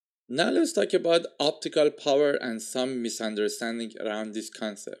Now let's talk about optical power and some misunderstanding around this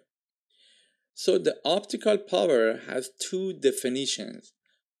concept. So the optical power has two definitions.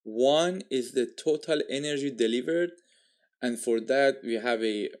 One is the total energy delivered, and for that we have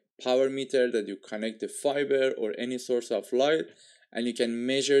a power meter that you connect the fiber or any source of light, and you can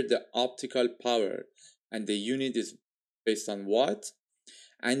measure the optical power, and the unit is based on watt.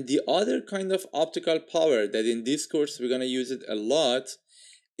 And the other kind of optical power that in this course we're going to use it a lot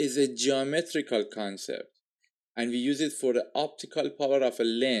is a geometrical concept, and we use it for the optical power of a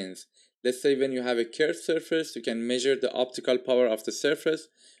lens. Let's say when you have a curved surface, you can measure the optical power of the surface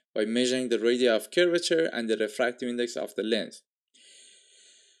by measuring the radius of curvature and the refractive index of the lens.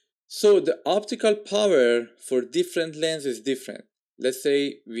 So the optical power for different lenses is different. Let's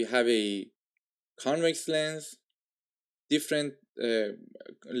say we have a convex lens, different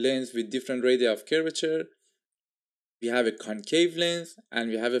lens with different radius of curvature. We have a concave lens and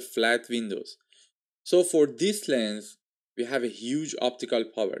we have a flat windows. So for this lens, we have a huge optical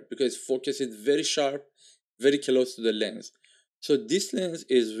power because focus is very sharp, very close to the lens. So this lens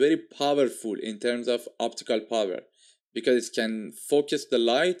is very powerful in terms of optical power because it can focus the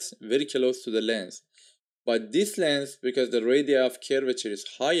light very close to the lens. But this lens, because the radius of curvature is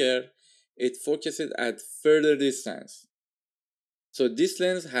higher, it focuses at further distance. So this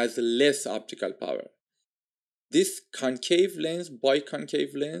lens has less optical power. This concave lens,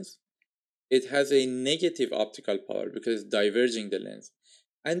 biconcave lens, it has a negative optical power because it's diverging the lens.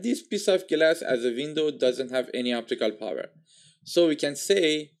 And this piece of glass as a window doesn't have any optical power. So we can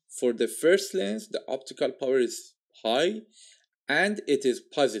say for the first lens, the optical power is high and it is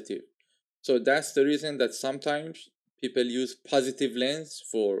positive. So that's the reason that sometimes people use positive lens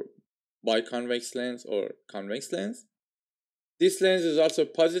for biconvex lens or convex lens. This lens is also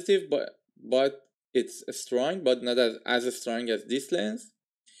positive, but it's strong, but not as strong as this lens.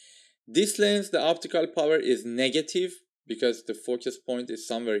 This lens, the optical power is negative because the focus point is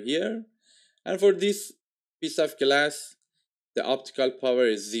somewhere here. And for this piece of glass, the optical power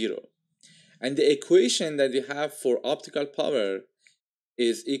is 0. And the equation that we have for optical power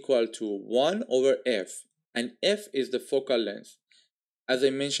is equal to 1 over f. And f is the focal length. As I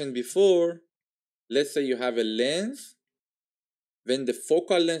mentioned before, let's say you have a lens. When the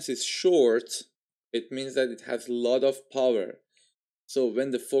focal length is short, it means that it has a lot of power. So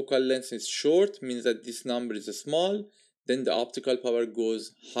when the focal length is short, means that this number is small, then the optical power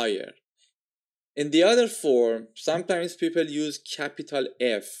goes higher. In the other form, sometimes people use capital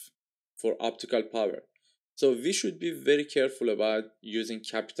F for optical power. So we should be very careful about using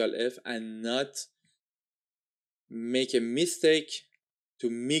capital F and not make a mistake to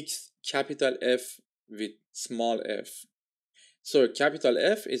mix capital F with small f. So capital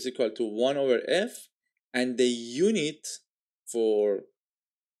F is equal to 1 over f, and the unit for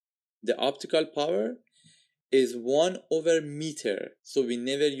the optical power is 1 over meter. So we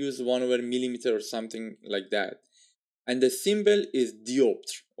never use 1 over millimeter or something like that. And the symbol is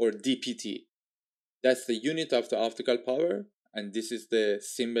diopter or dpt. That's the unit of the optical power, and this is the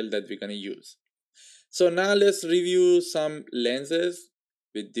symbol that we're going to use. So now let's review some lenses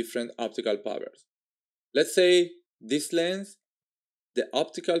with different optical powers. Let's say this lens, the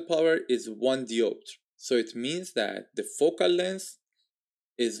optical power is 1 diopter. So it means that the focal length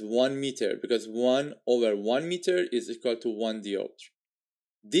is 1 meter because 1 over 1 meter is equal to 1 diopter.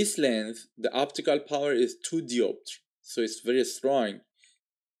 This lens, the optical power is 2 diopter. So it's very strong.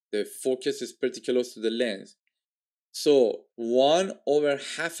 The focus is pretty close to the lens. So 1 over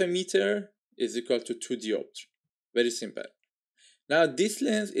half a meter is equal to 2 diopter. Very simple. Now this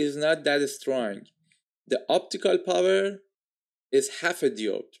lens is not that strong. The optical power is half a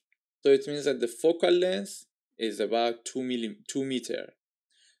diopter. So it means that the focal length is about 2 meter.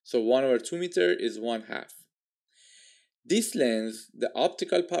 So 1 over 2 meter is 1/2. This lens, the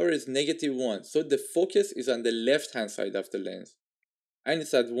optical power is -1. So the focus is on the left hand side of the lens. And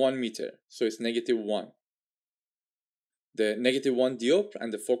it's at 1 meter. So it's -1. The -1 diopter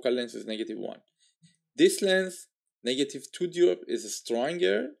and the focal length is -1. This lens, -2 diopter, is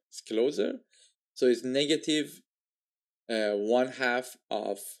stronger, it's closer. So it's -1/2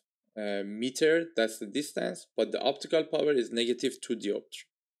 of meter, that's the distance, but the optical power is -2 diopter.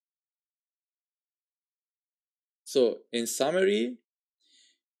 So in summary,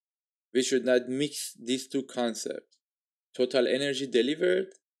 we should not mix these two concepts. Total energy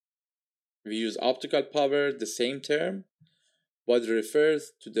delivered, we use optical power, the same term, but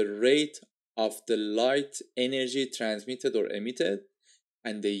refers to the rate of the light energy transmitted or emitted,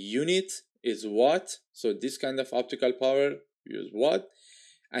 and the unit is watt. So this kind of optical power, we use watt.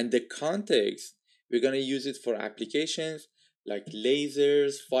 And the context, we're going to use it for applications like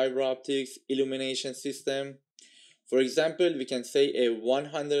lasers, fiber optics, illumination system. For example, we can say a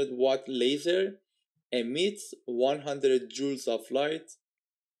 100-watt laser emits 100 joules of light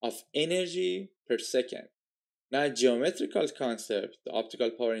of energy per second. Now, geometrical concept, the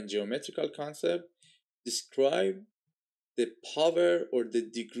optical power in geometrical concept, describe the power or the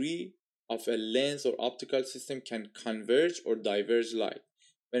degree of a lens or optical system can converge or diverge light.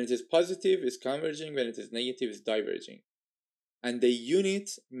 When it is positive, it's converging. When it is negative, it's diverging. And the unit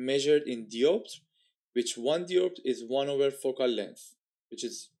measured in diopter, which one diopter is 1 over focal length, which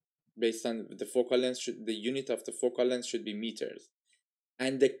is based on the focal length, the unit of the focal length should be meters.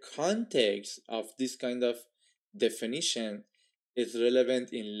 And the context of this kind of definition is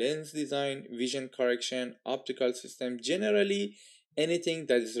relevant in lens design, vision correction, optical system, generally anything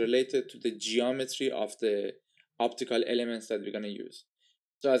that is related to the geometry of the optical elements that we're going to use.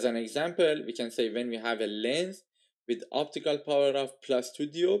 So as an example, we can say when we have a lens with optical power of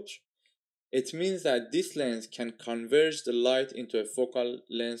 +2 diopter, it means that this lens can converge the light into a focal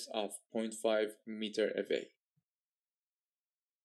length of 0.5 meter away.